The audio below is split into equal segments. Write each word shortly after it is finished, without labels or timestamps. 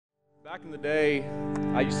Back in the day,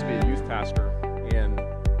 I used to be a youth pastor, and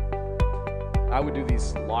I would do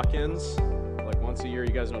these lock-ins, like once a year.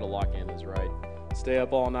 You guys know what a lock-in is, right? Stay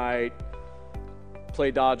up all night,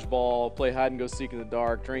 play dodgeball, play hide-and-go-seek in the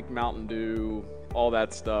dark, drink Mountain Dew, all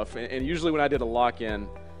that stuff. And usually when I did a lock-in,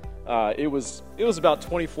 it was about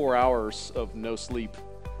 24 hours of no sleep,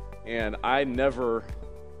 and I never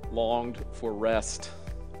longed for rest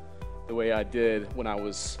the way I did when I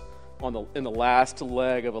was in the last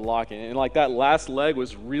leg of a lock-in. And like that last leg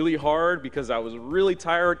was really hard because I was really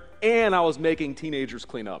tired and I was making teenagers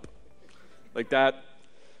clean up. Like that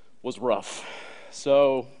was rough.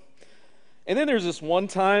 So, and then there's this one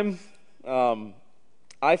time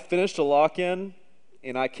I finished a lock-in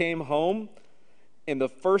and I came home and the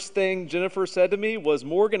first thing Jennifer said to me was,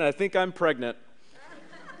 "Morgan, I think I'm pregnant."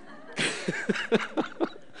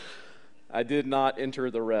 I did not enter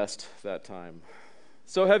the rest that time.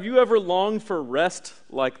 So have you ever longed for rest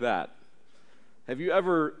like that? Have you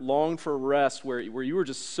ever longed for rest where you were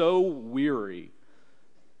just so weary,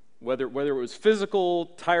 whether it was physical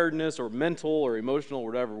tiredness or mental or emotional or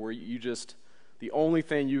whatever, where you just, the only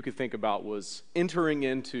thing you could think about was entering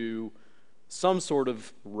into some sort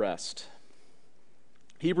of rest?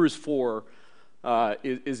 Hebrews 4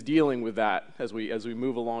 is dealing with that as we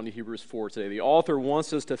move along to Hebrews 4 today. The author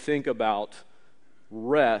wants us to think about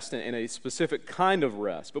rest and a specific kind of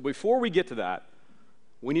rest. But before we get to that,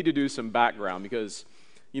 we need to do some background because,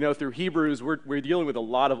 through Hebrews, we're dealing with a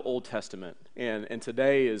lot of Old Testament. And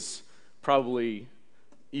today is probably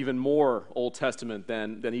even more Old Testament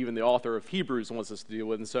than even the author of Hebrews wants us to deal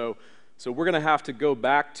with. And so we're going to have to go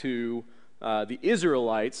back to the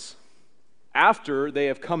Israelites after they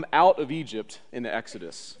have come out of Egypt in the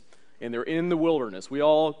Exodus. And they're in the wilderness. We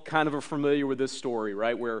all kind of are familiar with this story,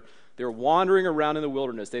 right? Where they're wandering around in the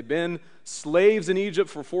wilderness. They've been slaves in Egypt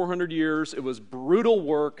for 400 years. It was brutal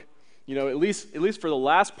work. At least for the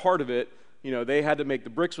last part of it, they had to make the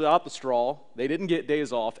bricks without the straw. They didn't get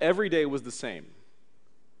days off. Every day was the same.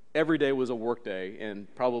 Every day was a work day and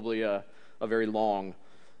probably a very long,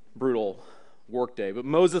 brutal work day. But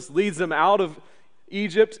Moses leads them out of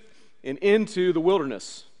Egypt and into the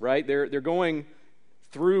wilderness, right? They're going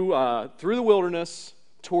through the wilderness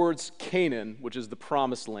towards Canaan, which is the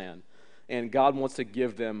promised land, and God wants to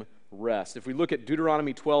give them rest. If we look at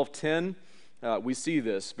Deuteronomy 12:10, we see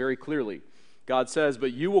this very clearly. God says,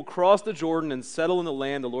 "But you will cross the Jordan and settle in the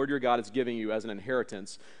land the Lord your God is giving you as an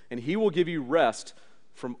inheritance, and he will give you rest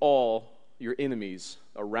from all your enemies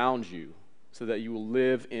around you, so that you will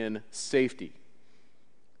live in safety."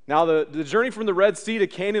 Now, the journey from the Red Sea to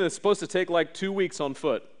Canaan is supposed to take like 2 weeks on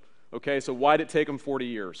foot. Okay, so why did it take them 40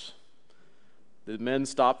 years? The men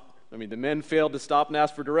failed to stop and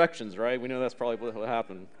ask for directions, right? We know that's probably what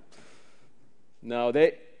happened. No,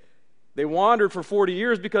 they wandered for 40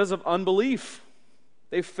 years because of unbelief.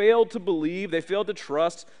 They failed to believe, they failed to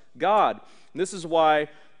trust God. And this is why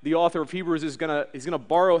the author of Hebrews is going to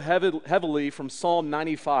borrow heavily from Psalm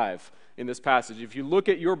 95 in this passage. If you look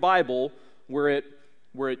at your Bible where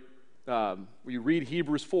you read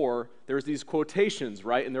Hebrews 4, there's these quotations,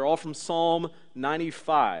 right? And they're all from Psalm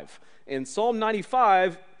 95. And Psalm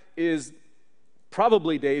 95 is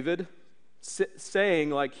probably David saying,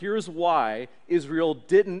 like, here's why Israel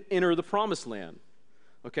didn't enter the promised land.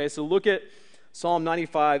 Okay, so look at Psalm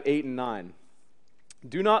 95, 8 and 9.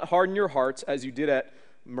 "Do not harden your hearts as you did at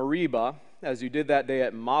Meribah, as you did that day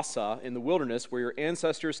at Massah in the wilderness, where your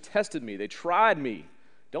ancestors tested me. They tried me."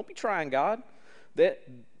 Don't be trying God.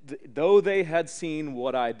 Though they had seen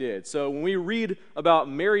what I did. So when we read about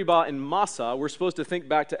Meribah and Massah, we're supposed to think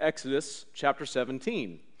back to Exodus chapter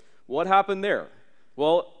 17. What happened there?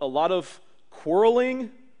 Well, a lot of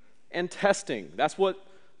quarreling and testing. That's what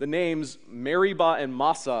the names Meribah and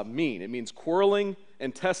Massah mean. It means quarreling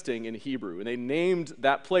and testing in Hebrew. And they named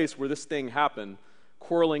that place where this thing happened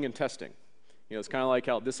quarreling and testing. It's kind of like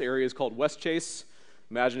how this area is called West Chase.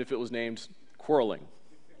 Imagine if it was named quarreling.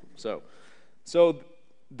 So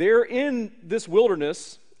they're in this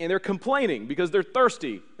wilderness, and they're complaining because they're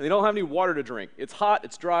thirsty, and they don't have any water to drink. It's hot,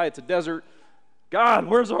 it's dry, it's a desert. God,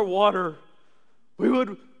 where's our water?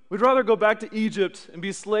 We'd rather go back to Egypt and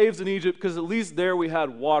be slaves in Egypt because at least there we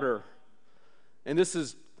had water. And this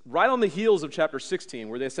is right on the heels of chapter 16,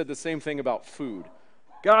 where they said the same thing about food.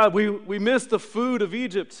 God, we missed the food of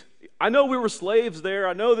Egypt. I know we were slaves there.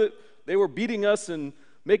 I know that they were beating us and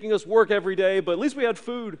making us work every day, but at least we had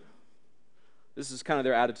food. This is kind of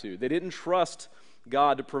their attitude. They didn't trust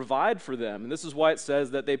God to provide for them. And this is why it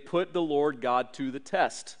says that they put the Lord God to the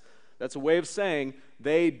test. That's a way of saying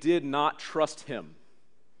they did not trust him.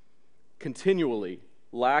 Continually,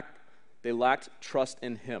 they lacked trust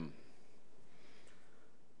in him.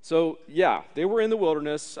 So, yeah, they were in the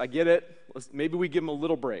wilderness. I get it. Maybe we give them a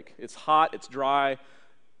little break. It's hot, it's dry,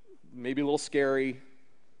 maybe a little scary.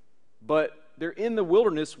 But they're in the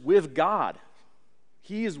wilderness with God.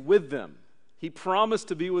 He is with them. He promised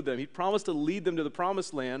to be with them. He promised to lead them to the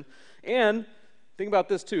promised land. And think about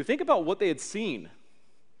this too. Think about what they had seen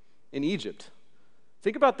in Egypt.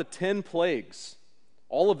 Think about the 10 plagues,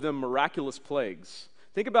 all of them miraculous plagues.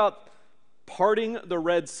 Think about parting the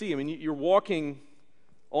Red Sea. I mean, you're walking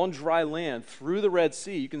on dry land through the Red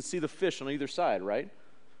Sea. You can see the fish on either side, right?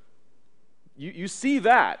 You see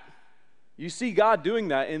that. You see God doing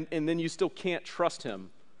that, and then you still can't trust him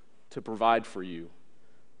to provide for you.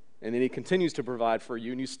 And then he continues to provide for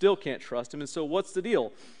you, and you still can't trust him. And so what's the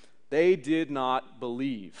deal? They did not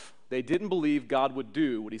believe. They didn't believe God would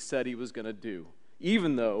do what he said he was going to do,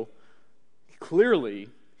 even though clearly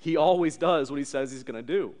he always does what he says he's going to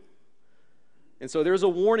do. And so there's a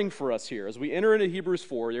warning for us here. As we enter into Hebrews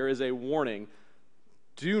 4, there is a warning.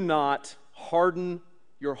 Do not harden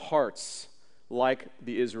your hearts like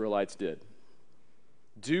the Israelites did.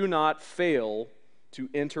 Do not fail to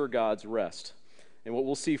enter God's rest. And what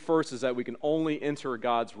we'll see first is that we can only enter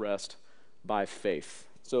God's rest by faith.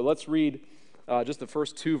 So let's read just the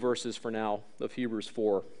first 2 verses for now of Hebrews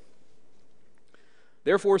 4.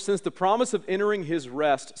 Therefore, since the promise of entering his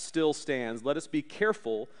rest still stands, let us be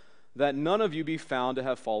careful that none of you be found to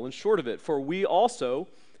have fallen short of it. For we also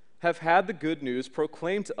have had the good news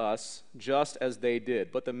proclaimed to us just as they did.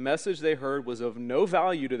 But the message they heard was of no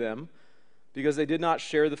value to them because they did not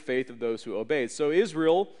share the faith of those who obeyed. So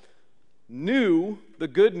Israel knew the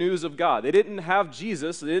good news of God. They didn't have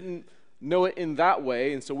Jesus. They didn't know it in that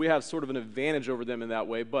way, and so we have sort of an advantage over them in that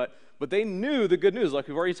way. But they knew the good news, like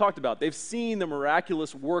we've already talked about. They've seen the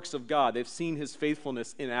miraculous works of God. They've seen his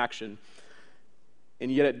faithfulness in action.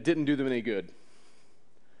 And yet it didn't do them any good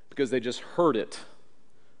because they just heard it.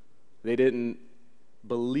 They didn't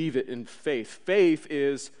believe it in faith. Faith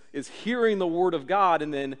is hearing the word of God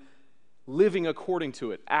and then living according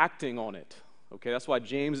to it, acting on it. Okay, that's why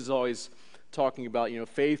James is always talking about,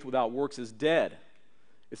 faith without works is dead.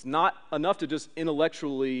 It's not enough to just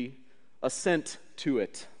intellectually assent to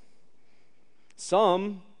it.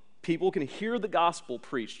 Some people can hear the gospel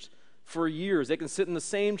preached for years. They can sit in the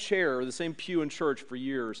same chair or the same pew in church for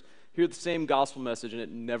years, hear the same gospel message, and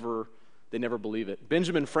they never believe it.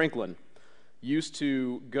 Benjamin Franklin used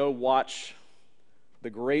to go watch the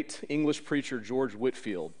great English preacher George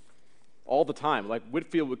Whitefield all the time. Like,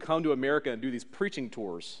 Whitefield would come to America and do these preaching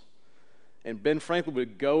tours, and Ben Franklin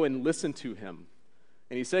would go and listen to him.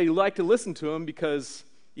 And he said he liked to listen to him because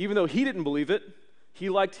even though he didn't believe it, he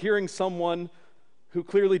liked hearing someone who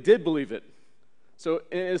clearly did believe it. So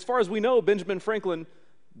as far as we know, Benjamin Franklin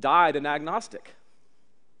died an agnostic.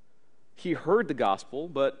 He heard the gospel,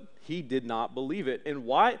 but he did not believe it. And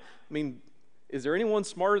why? I mean, is there anyone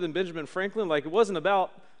smarter than Benjamin Franklin? Like, it wasn't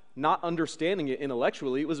about not understanding it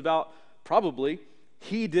intellectually. It was about probably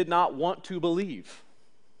he did not want to believe.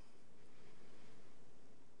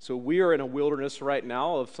 So we are in a wilderness right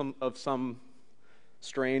now of some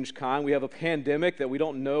strange kind. We have a pandemic that we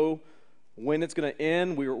don't know when it's going to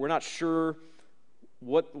end. We're not sure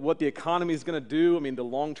what the economy is going to do. I mean, the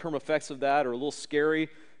long-term effects of that are a little scary.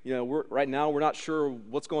 Right now we're not sure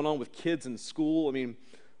what's going on with kids in school. I mean,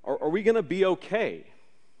 are we going to be okay?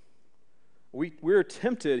 We're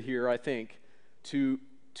tempted here, I think, to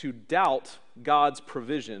doubt God's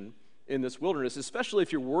provision in this wilderness, especially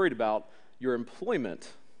if you're worried about your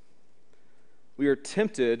employment. We are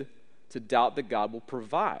tempted to doubt that God will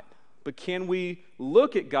provide. But can we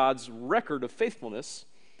look at God's record of faithfulness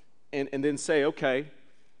and then say, okay,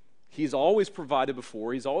 he's always provided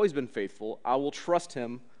before, he's always been faithful, I will trust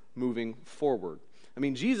him moving forward. I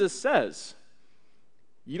mean, Jesus says,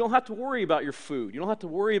 you don't have to worry about your food, you don't have to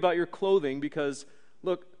worry about your clothing because,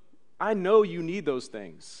 look, I know you need those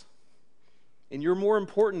things. And you're more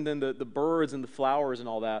important than the birds and the flowers and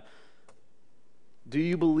all that. Do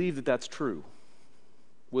you believe that that's true?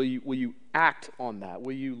 Will you act on that?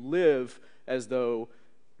 Will you live as though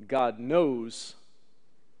God knows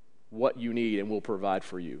what you need and will provide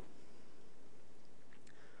for you?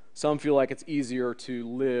 Some feel like it's easier to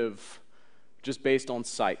live just based on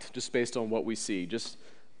sight, just based on what we see. It's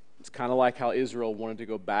kind of like how Israel wanted to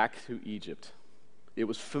go back to Egypt. It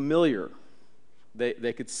was familiar.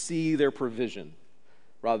 They could see their provision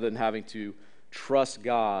rather than having to trust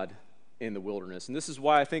God in the wilderness. And this is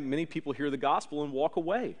why I think many people hear the gospel and walk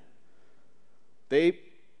away.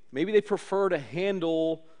 Maybe they prefer to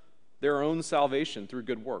handle their own salvation through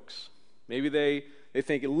good works. Maybe they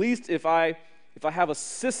think, at least if I have a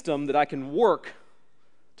system that I can work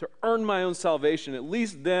to earn my own salvation, at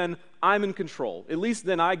least then I'm in control. At least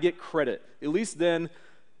then I get credit. At least then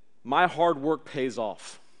my hard work pays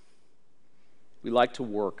off. We like to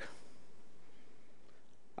work.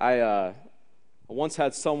 I once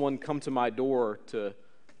had someone come to my door to,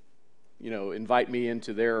 invite me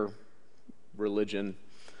into their religion.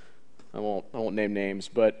 I won't name names,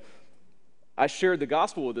 but I shared the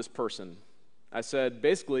gospel with this person. I said,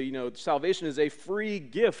 basically, salvation is a free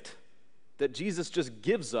gift that Jesus just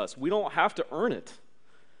gives us. We don't have to earn it.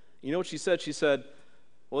 You know what she said? She said,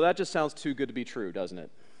 well, that just sounds too good to be true, doesn't it?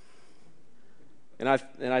 And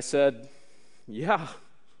I said, yeah,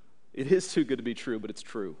 it is too good to be true, but it's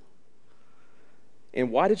true.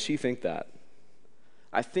 And why did she think that?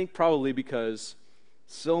 I think probably because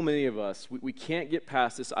so many of us, we can't get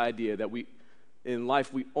past this idea that in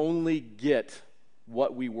life we only get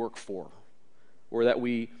what we work for, or that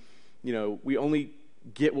we only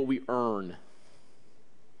get what we earn,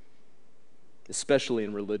 especially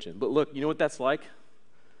in religion. But look, you know what that's like?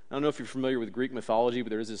 I don't know if you're familiar with Greek mythology, but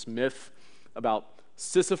there's this myth about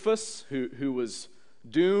Sisyphus who was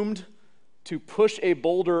doomed to push a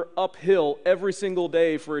boulder uphill every single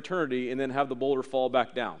day for eternity and then have the boulder fall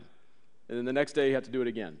back down. And then the next day you have to do it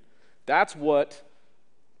again. That's what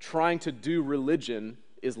trying to do religion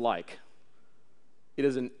is like. It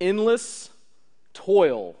is an endless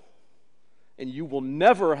toil, and you will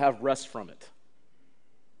never have rest from it.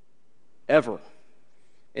 Ever.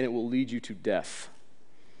 And it will lead you to death.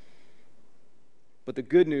 But the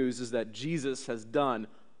good news is that Jesus has done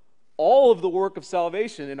all of the work of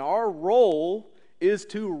salvation, and our role is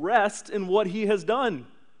to rest in what he has done.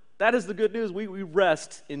 That is the good news. We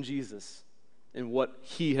rest in Jesus, in what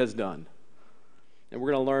he has done. And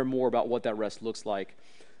we're going to learn more about what that rest looks like.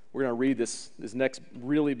 We're going to read this next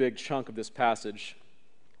really big chunk of this passage,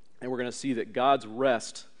 and we're going to see that God's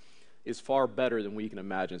rest is far better than we can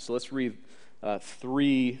imagine. So let's read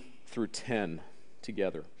 3 through 10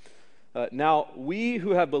 together. Now, we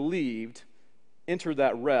who have believed enter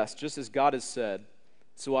that rest, just as God has said,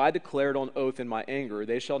 so I declared on oath in my anger,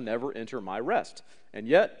 they shall never enter my rest. And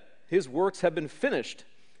yet, his works have been finished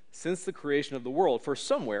since the creation of the world. For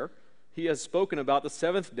somewhere, he has spoken about the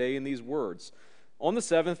seventh day in these words. On the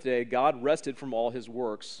seventh day, God rested from all his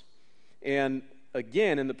works. And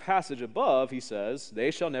again, in the passage above, he says,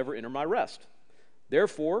 they shall never enter my rest.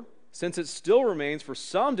 Therefore, since it still remains for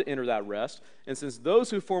some to enter that rest, and since those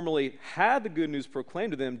who formerly had the good news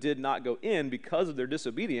proclaimed to them did not go in because of their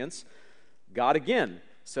disobedience, God again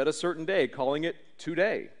set a certain day, calling it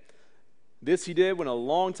today. This he did when a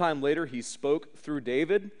long time later he spoke through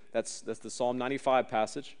David. That's the Psalm 95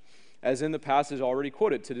 passage. As in the passage already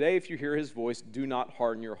quoted, today if you hear his voice, do not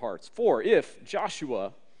harden your hearts. For if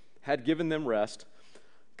Joshua had given them rest,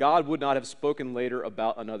 God would not have spoken later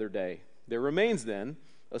about another day. There remains then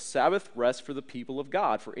a Sabbath rest for the people of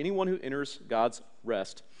God. For anyone who enters God's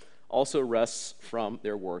rest also rests from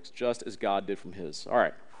their works, just as God did from his. All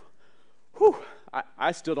right. Whew.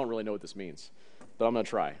 I still don't really know what this means, but I'm going to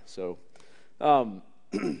try. So,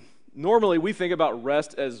 normally we think about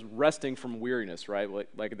rest as resting from weariness, right?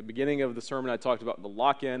 Like at the beginning of the sermon, I talked about the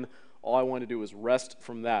lock-in. All I wanted to do was rest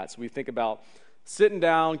from that. So we think about sitting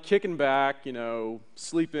down, kicking back,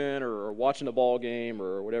 sleeping or watching a ball game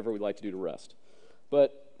or whatever we like to do to rest.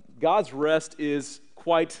 But God's rest is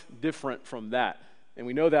quite different from that. And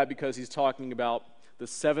we know that because he's talking about the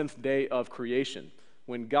seventh day of creation.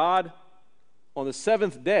 When God, on the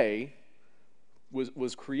seventh day,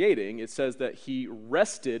 was creating, it says that he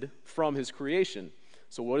rested from his creation.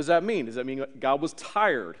 So what does that mean? Does that mean God was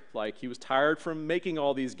tired? Like he was tired from making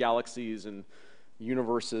all these galaxies and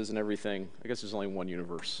universes and everything? I guess there's only one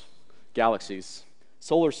universe. Galaxies.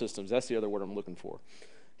 Solar systems, that's the other word I'm looking for.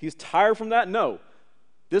 He's tired from that? No.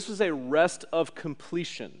 This was a rest of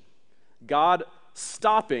completion. God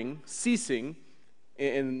stopping, ceasing,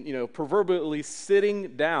 and proverbially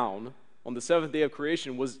sitting down on the seventh day of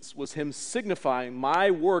creation was him signifying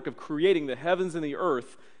my work of creating the heavens and the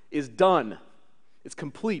earth is done. It's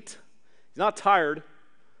complete. He's not tired.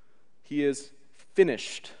 He is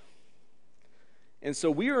finished. And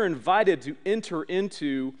so we are invited to enter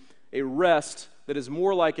into a rest that is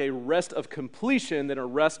more like a rest of completion than a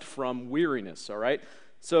rest from weariness, all right?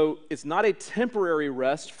 So it's not a temporary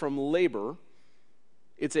rest from labor.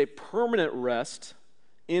 It's a permanent rest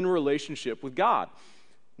in relationship with God.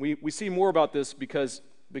 We see more about this because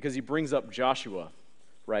he brings up Joshua,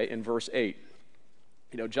 right, in verse 8.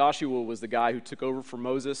 Joshua was the guy who took over for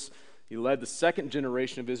Moses. He led the second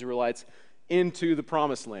generation of Israelites into the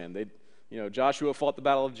promised land. Joshua fought the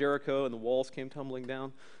battle of Jericho and the walls came tumbling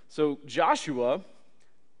down. So Joshua,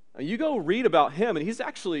 you go read about him, and he's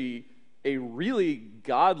actually a really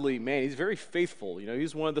godly man. He's very faithful.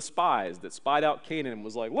 He's one of the spies that spied out Canaan and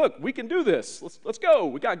was like, look, we can do this. Let's go.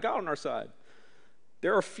 We got God on our side.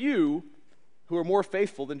 There are few who are more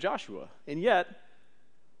faithful than Joshua. And yet,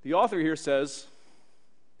 the author here says,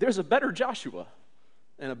 there's a better Joshua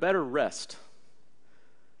and a better rest.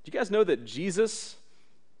 Do you guys know that Jesus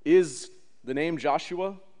is the name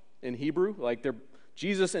Joshua in Hebrew?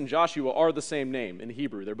 Jesus and Joshua are the same name in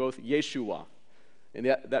Hebrew. They're both Yeshua. And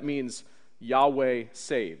that means Yahweh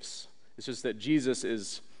saves. It's just that Jesus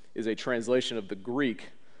is a translation of the Greek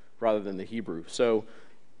rather than the Hebrew. So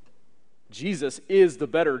Jesus is the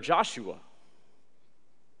better Joshua.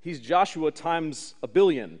 He's Joshua times a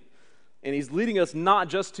billion. And he's leading us not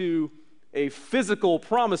just to a physical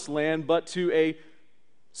promised land, but to a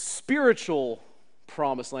spiritual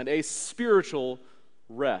promised land, a spiritual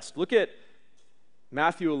rest. Look at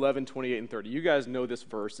Matthew 11, 28 and 30. You guys know this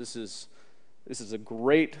verse. This is a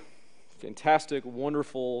great, fantastic,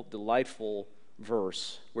 wonderful, delightful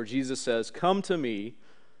verse where Jesus says, "Come to me,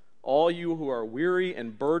 all you who are weary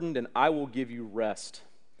and burdened, and I will give you rest.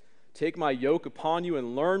 Take my yoke upon you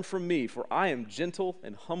and learn from me, for I am gentle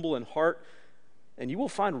and humble in heart, and you will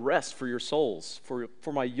find rest for your souls. For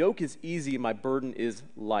my yoke is easy and my burden is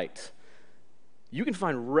light." You can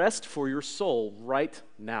find rest for your soul right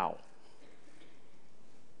now.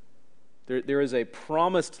 There is a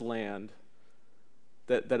promised land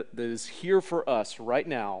that is here for us right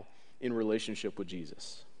now in relationship with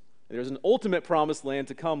Jesus. And there's an ultimate promised land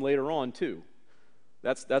to come later on too.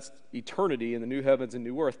 That's eternity in the new heavens and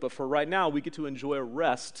new earth. But for right now, we get to enjoy a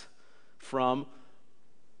rest from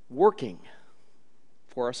working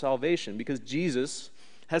for our salvation because Jesus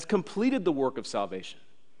has completed the work of salvation.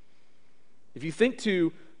 If you think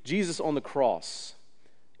to Jesus on the cross,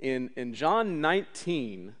 in John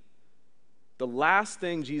 19, the last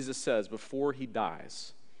thing Jesus says before he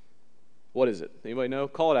dies, what is it? Anybody know?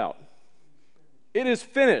 Call it out. It is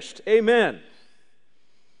finished. Amen.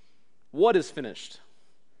 What is finished?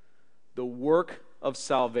 The work of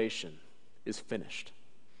salvation is finished.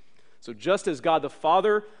 So just as God the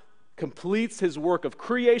Father completes his work of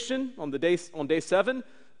creation on day 7,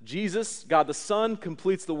 Jesus, God the Son,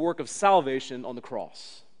 completes the work of salvation on the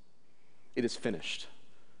cross. It is finished.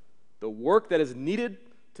 The work that is needed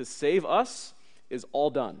to save us is all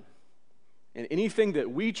done. And anything that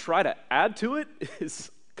we try to add to it is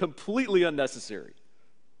completely unnecessary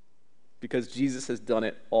because Jesus has done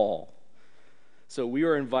it all. So we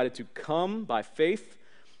are invited to come by faith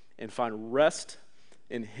and find rest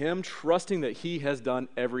in him, trusting that he has done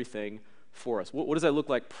everything for us. What does that look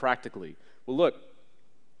like practically? Well, look,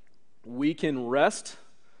 we can rest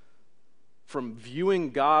from viewing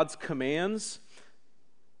God's commands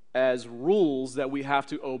as rules that we have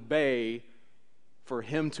to obey for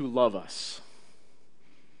him to love us.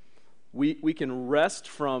 We can rest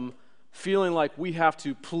from feeling like we have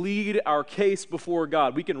to plead our case before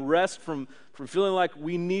God. We can rest from feeling like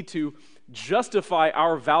we need to justify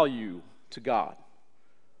our value to God.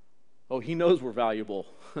 Oh, he knows we're valuable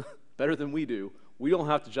better than we do. We don't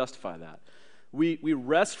have to justify that. We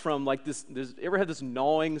rest from like this. Ever had this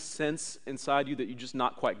gnawing sense inside you that you're just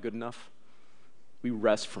not quite good enough? We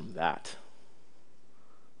rest from that.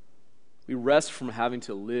 We rest from having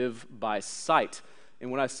to live by sight.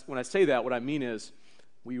 And when I say that, what I mean is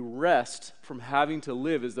we rest from having to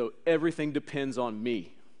live as though everything depends on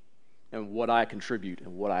me and what I contribute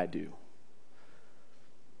and what I do.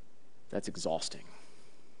 That's exhausting.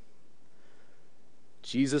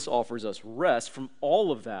 Jesus offers us rest from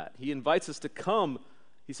all of that. He invites us to come.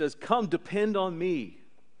 He says, "Come, depend on me.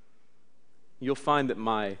 You'll find that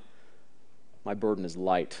my burden is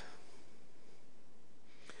light."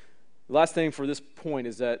 The last thing for this point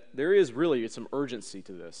is that there is really some urgency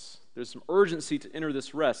to this. There's some urgency to enter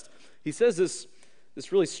this rest. He says this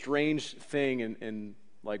really strange thing in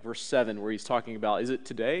like verse 7 where he's talking about, is it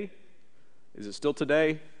today? Is it still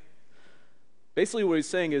today? Basically what he's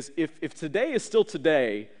saying is if today is still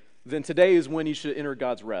today, then today is when you should enter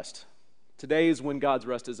God's rest. Today is when God's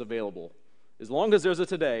rest is available. As long as there's a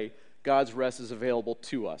today, God's rest is available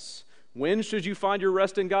to us. When should you find your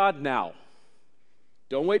rest in God? Now.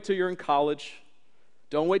 Don't wait till you're in college.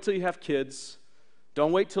 Don't wait till you have kids.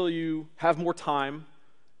 Don't wait till you have more time.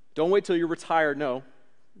 Don't wait till you're retired. No,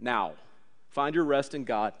 now. Find your rest in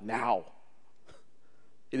God now.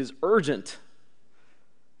 It is urgent.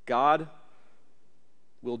 God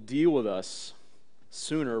will deal with us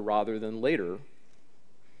sooner rather than later,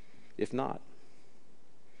 if not.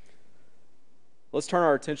 Let's turn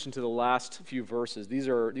our attention to the last few verses. These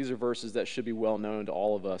are verses that should be well known to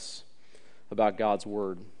all of us about God's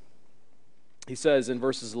word. He says in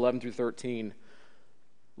verses 11 through 13,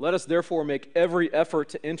 Let us therefore make every effort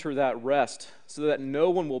to enter that rest, so that no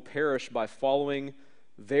one will perish by following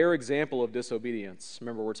their example of disobedience.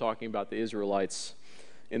 Remember, we're talking about the Israelites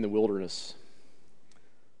in the wilderness.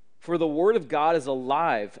 For the word of God is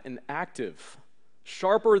alive and active,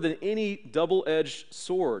 sharper than any double-edged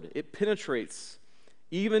sword. It penetrates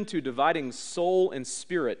even to dividing soul and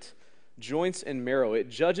spirit, joints and marrow. It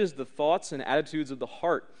judges the thoughts and attitudes of the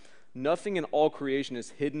heart. Nothing in all creation is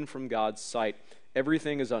hidden from God's sight.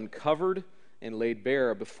 Everything is uncovered and laid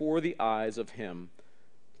bare before the eyes of him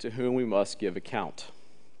to whom we must give account.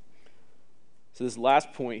 So this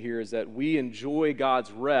last point here is that we enjoy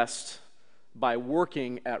God's rest by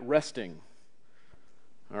working at resting.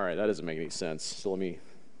 All right, that doesn't make any sense. So let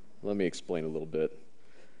me explain a little bit.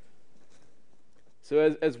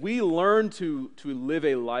 So as we learn to live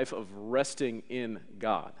a life of resting in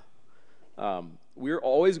God, we're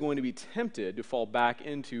always going to be tempted to fall back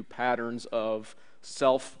into patterns of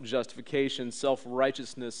self-justification,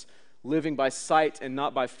 self-righteousness, living by sight and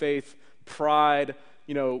not by faith, pride.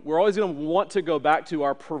 We're always going to want to go back to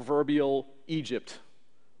our proverbial Egypt.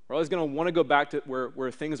 We're always going to want to go back to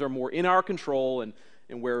where things are more in our control and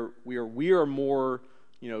where we are more,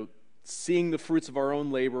 seeing the fruits of our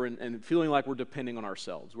own labor and feeling like we're depending on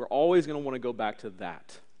ourselves. We're always going to want to go back to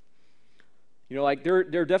that. There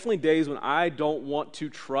are definitely days when I don't want to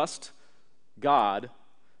trust God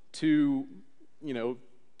to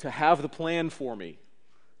have the plan for me.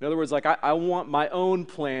 In other words, I want my own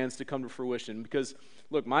plans to come to fruition because,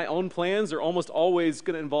 look, my own plans are almost always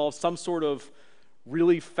going to involve some sort of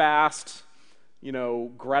really fast,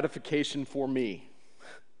 gratification for me.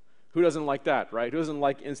 Who doesn't like that, right? Who doesn't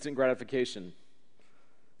like instant gratification?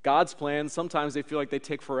 God's plans, sometimes they feel like they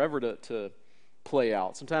take forever to play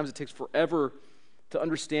out. Sometimes it takes forever to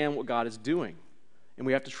understand what God is doing. And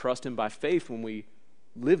we have to trust him by faith when we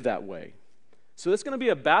live that way. So it's going to be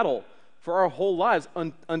a battle for our whole lives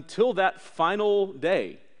until that final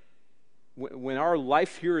day when our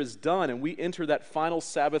life here is done and we enter that final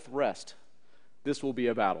Sabbath rest. This will be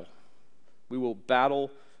a battle. We will battle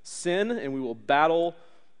sin and we will battle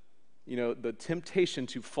the temptation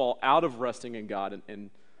to fall out of resting in God and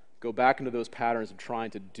go back into those patterns of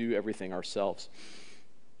trying to do everything ourselves.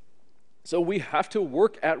 So we have to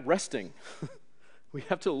work at resting. We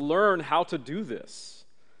have to learn how to do this.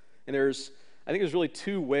 And I think there's really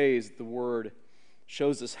two ways the Word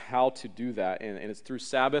shows us how to do that, and it's through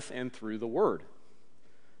Sabbath and through the Word.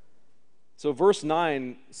 So verse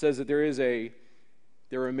 9 says that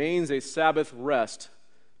there remains a Sabbath rest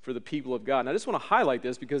for the people of God. And I just want to highlight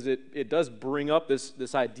this because it does bring up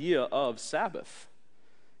this idea of Sabbath.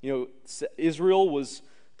 Israel was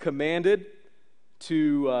commanded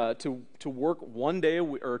to work one day a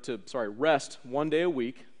week, rest one day a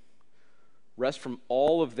week, rest from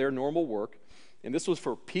all of their normal work. And this was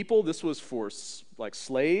for people, this was for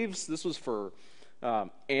slaves, this was for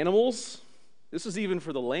animals, this was even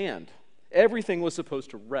for the land. Everything was supposed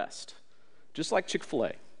to rest, just like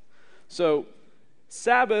Chick-fil-A. So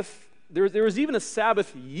Sabbath, there was even a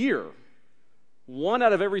Sabbath year. 1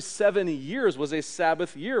 out of every 7 years was a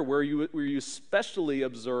Sabbath year where you specially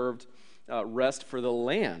observed rest for the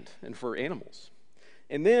land and for animals.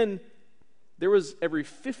 And then there was every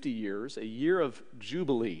 50 years a year of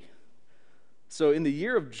Jubilee. So in the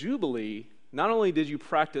year of Jubilee, not only did you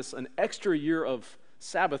practice an extra year of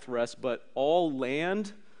Sabbath rest, but all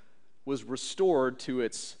land was restored to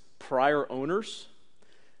its prior owners,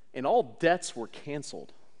 and all debts were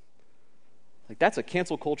canceled. That's a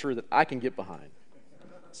cancel culture that I can get behind.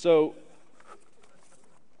 So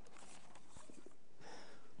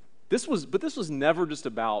this was never just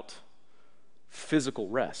about physical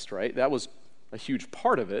rest, right? That was a huge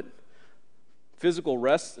part of it. Physical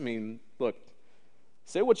rest, look,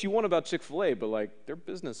 say what you want about Chick-fil-A, but their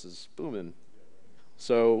business is booming.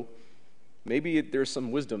 So maybe there's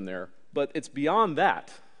some wisdom there, but it's beyond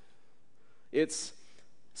that. It's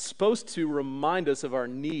supposed to remind us of our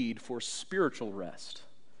need for spiritual rest.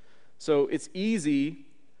 So it's easy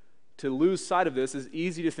to lose sight of this. It's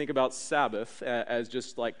easy to think about Sabbath as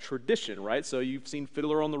just tradition, right? So you've seen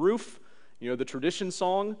Fiddler on the Roof, the tradition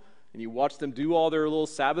song, and you watch them do all their little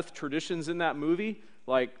Sabbath traditions in that movie.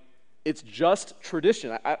 It's just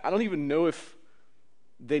tradition. I don't even know if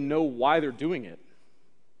they know why they're doing it.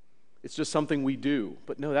 It's just something we do.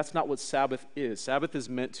 But no, that's not what Sabbath is. Sabbath is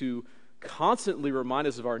meant to constantly remind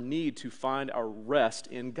us of our need to find our rest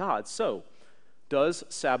in God. So, does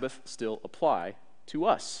Sabbath still apply to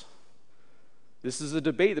us? This is a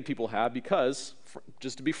debate that people have because,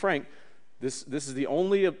 just to be frank, this is the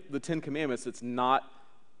only of the 10 Commandments that's not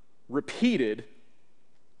repeated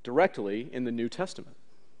directly in the New Testament.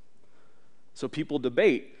 So people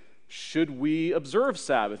debate, should we observe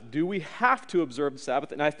Sabbath? Do we have to observe the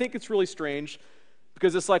Sabbath? And I think it's really strange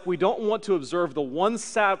because it's like we don't want to observe the one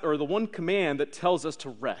Sabbath or the one command that tells us to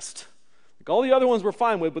rest. Like all the other ones we're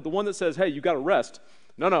fine with, but the one that says, hey, you got to rest.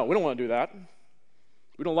 No, we don't want to do that.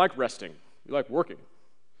 We don't like resting. We like working.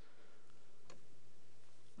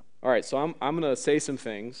 All right, so I'm going to say some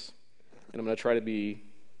things, and I'm going to try to be,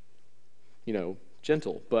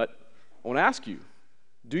 gentle. But I want to ask you,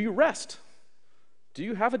 do you rest? Do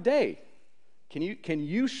you have a day? Can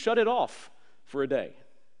you shut it off for a day?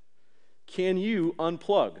 Can you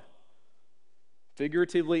unplug,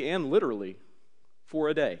 figuratively and literally, for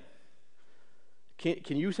a day?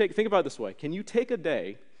 Can you think about it this way? Can you take a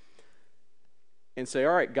day and say,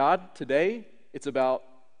 all right, God, today it's about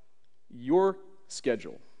your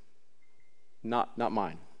schedule, not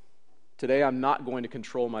mine. Today I'm not going to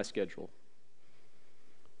control my schedule.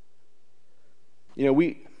 I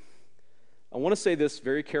want to say this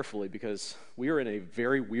very carefully because we are in a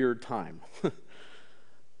very weird time.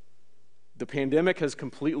 The pandemic has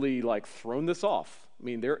completely thrown this off. I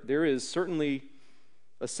mean, there is certainly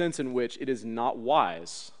a sense in which it is not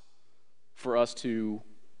wise for us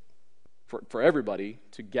for everybody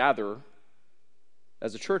to gather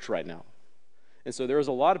as a church right now. And so there's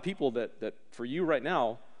a lot of people that for you right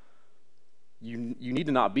now, you need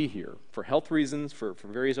to not be here for health reasons, for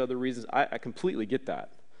various other reasons. I completely get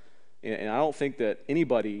that. And I don't think that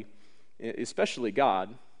anybody, especially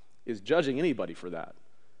God, is judging anybody for that.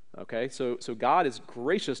 Okay? So God is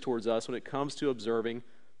gracious towards us when it comes to observing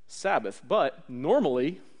Sabbath. But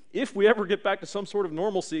normally, if we ever get back to some sort of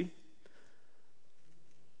normalcy,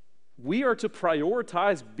 we are to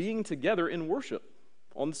prioritize being together in worship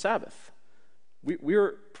on the Sabbath. We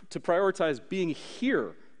are to prioritize being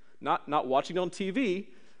here, not watching on TV,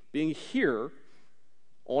 being here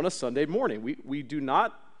on a Sunday morning. We do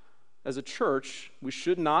not, as a church, we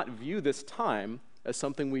should not view this time as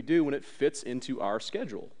something we do when it fits into our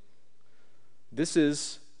schedule. This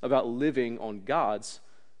is about living on God's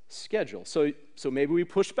schedule. So maybe we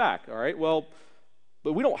push back, all right? Well,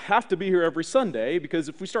 but we don't have to be here every Sunday, because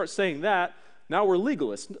if we start saying that, now we're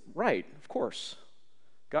legalists. Right, of course.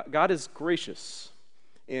 God is gracious.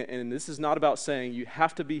 And this is not about saying you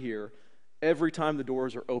have to be here every time the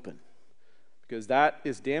doors are open, because that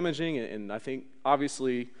is damaging, and I think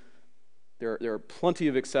obviously there are plenty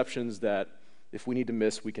of exceptions that if we need to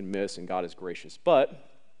miss, we can miss, and God is gracious. But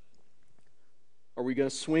are we going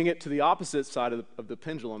to swing it to the opposite side of the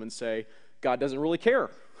pendulum and say, God doesn't really care?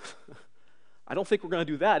 I don't think we're going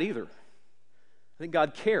to do that either. I think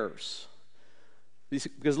God cares.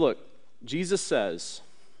 Because look, Jesus says,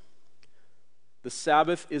 the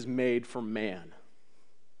Sabbath is made for man.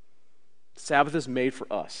 The Sabbath is made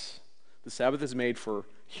for us. The Sabbath is made for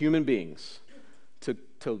human beings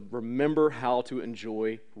to remember how to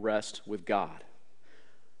enjoy rest with God.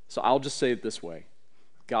 So I'll just say it this way.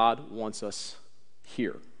 God wants us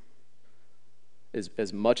here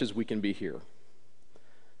as much as we can be here,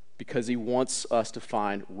 because he wants us to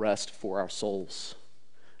find rest for our souls.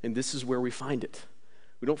 And this is where we find it.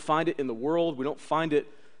 We don't find it in the world. We don't find it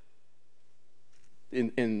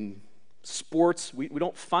in sports. We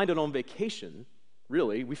don't find it on vacation,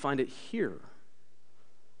 really. We find it here.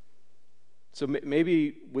 So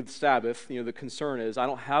maybe with Sabbath, the concern is I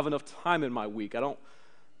don't have enough time in my week.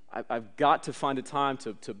 I've got to find a time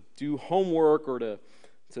to do homework or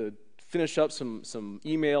to finish up some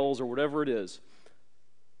emails or whatever it is.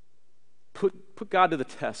 Put God to the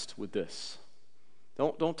test with this.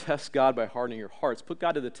 Don't test God by hardening your hearts. Put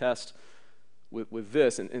God to the test with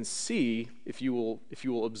this and see if you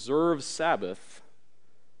will observe Sabbath.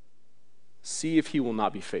 See if he will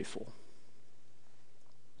not be faithful.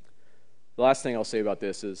 The last thing I'll say about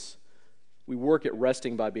this is we work at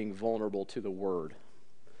resting by being vulnerable to the Word.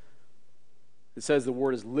 It says the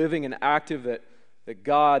Word is living and active, that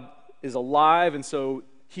God is alive, and so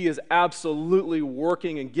he is absolutely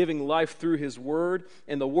working and giving life through his Word,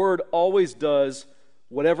 and the Word always does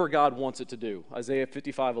whatever God wants it to do. Isaiah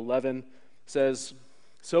 55:11 says,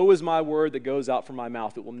 "So is my word that goes out from my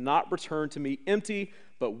mouth. It will not return to me empty,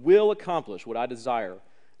 but will accomplish what I desire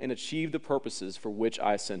and achieve the purposes for which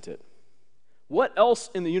I sent it." What else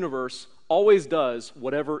in the universe always does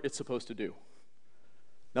whatever it's supposed to do?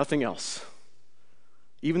 Nothing else.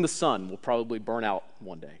 Even the sun will probably burn out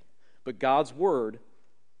one day. But God's Word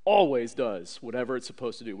always does whatever it's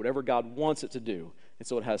supposed to do, whatever God wants it to do. And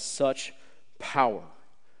so it has such power.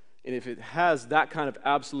 And if it has that kind of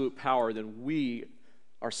absolute power, then we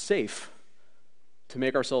are safe to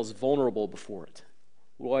make ourselves vulnerable before it.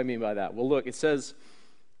 What do I mean by that? Well, look, it says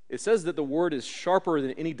that the Word is sharper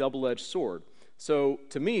than any double-edged sword. So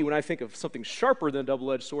to me, when I think of something sharper than a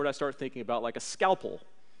double-edged sword, I start thinking about like a scalpel.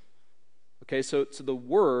 Okay, so the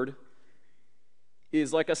word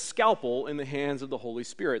is like a scalpel in the hands of the Holy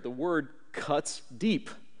Spirit. The word cuts deep,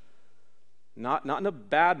 not in a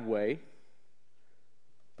bad way,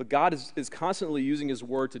 but God is constantly using his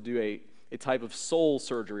word to do a type of soul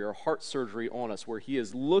surgery or heart surgery on us, where he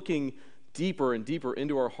is looking deeper and deeper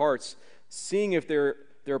into our hearts, seeing if there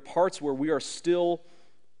are parts where we are still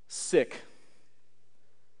sick,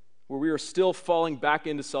 where we are still falling back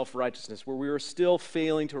into self-righteousness, where we are still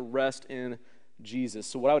failing to rest in Jesus.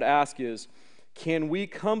 So what I would ask is, can we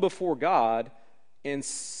come before God and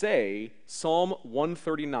say Psalm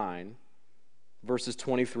 139, verses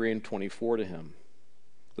 23 and 24 to him?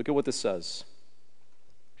 Look at what this says.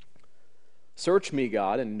 Search me,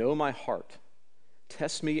 God, and know my heart.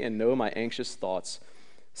 Test me and know my anxious thoughts.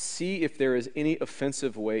 See if there is any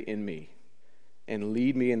offensive way in me, and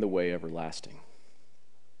lead me in the way everlasting.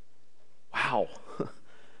 Wow.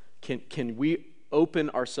 Can we open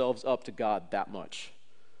ourselves up to God that much?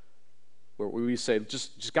 Where we say,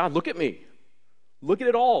 just God, look at me. Look at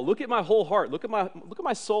it all. Look at my whole heart. Look at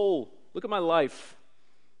my soul. Look at my life.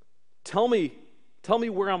 Tell me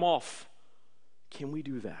where I'm off. Can we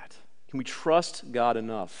do that? Can we trust God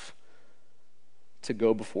enough to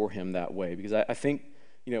go before him that way? Because I think,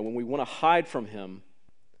 when we want to hide from him,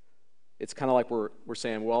 it's kind of like we're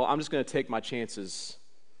saying, well, I'm just going to take my chances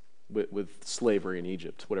with slavery in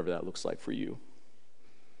Egypt, whatever that looks like for you.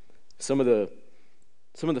 Some of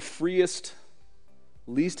the freest,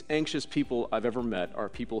 least anxious people I've ever met are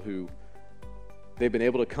people who they've been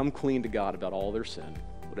able to come clean to God about all their sin,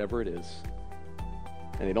 whatever it is,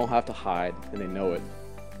 and they don't have to hide, and they know it.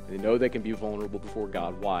 And they know they can be vulnerable before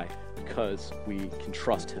God. Why? Because we can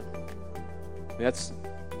trust him.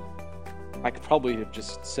 I could probably have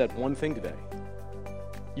just said one thing today.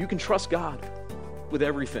 You can trust God with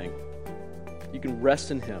everything. You can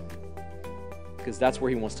rest in him, because that's where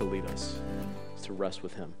he wants to lead us, is to rest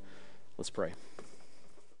with him. Let's pray.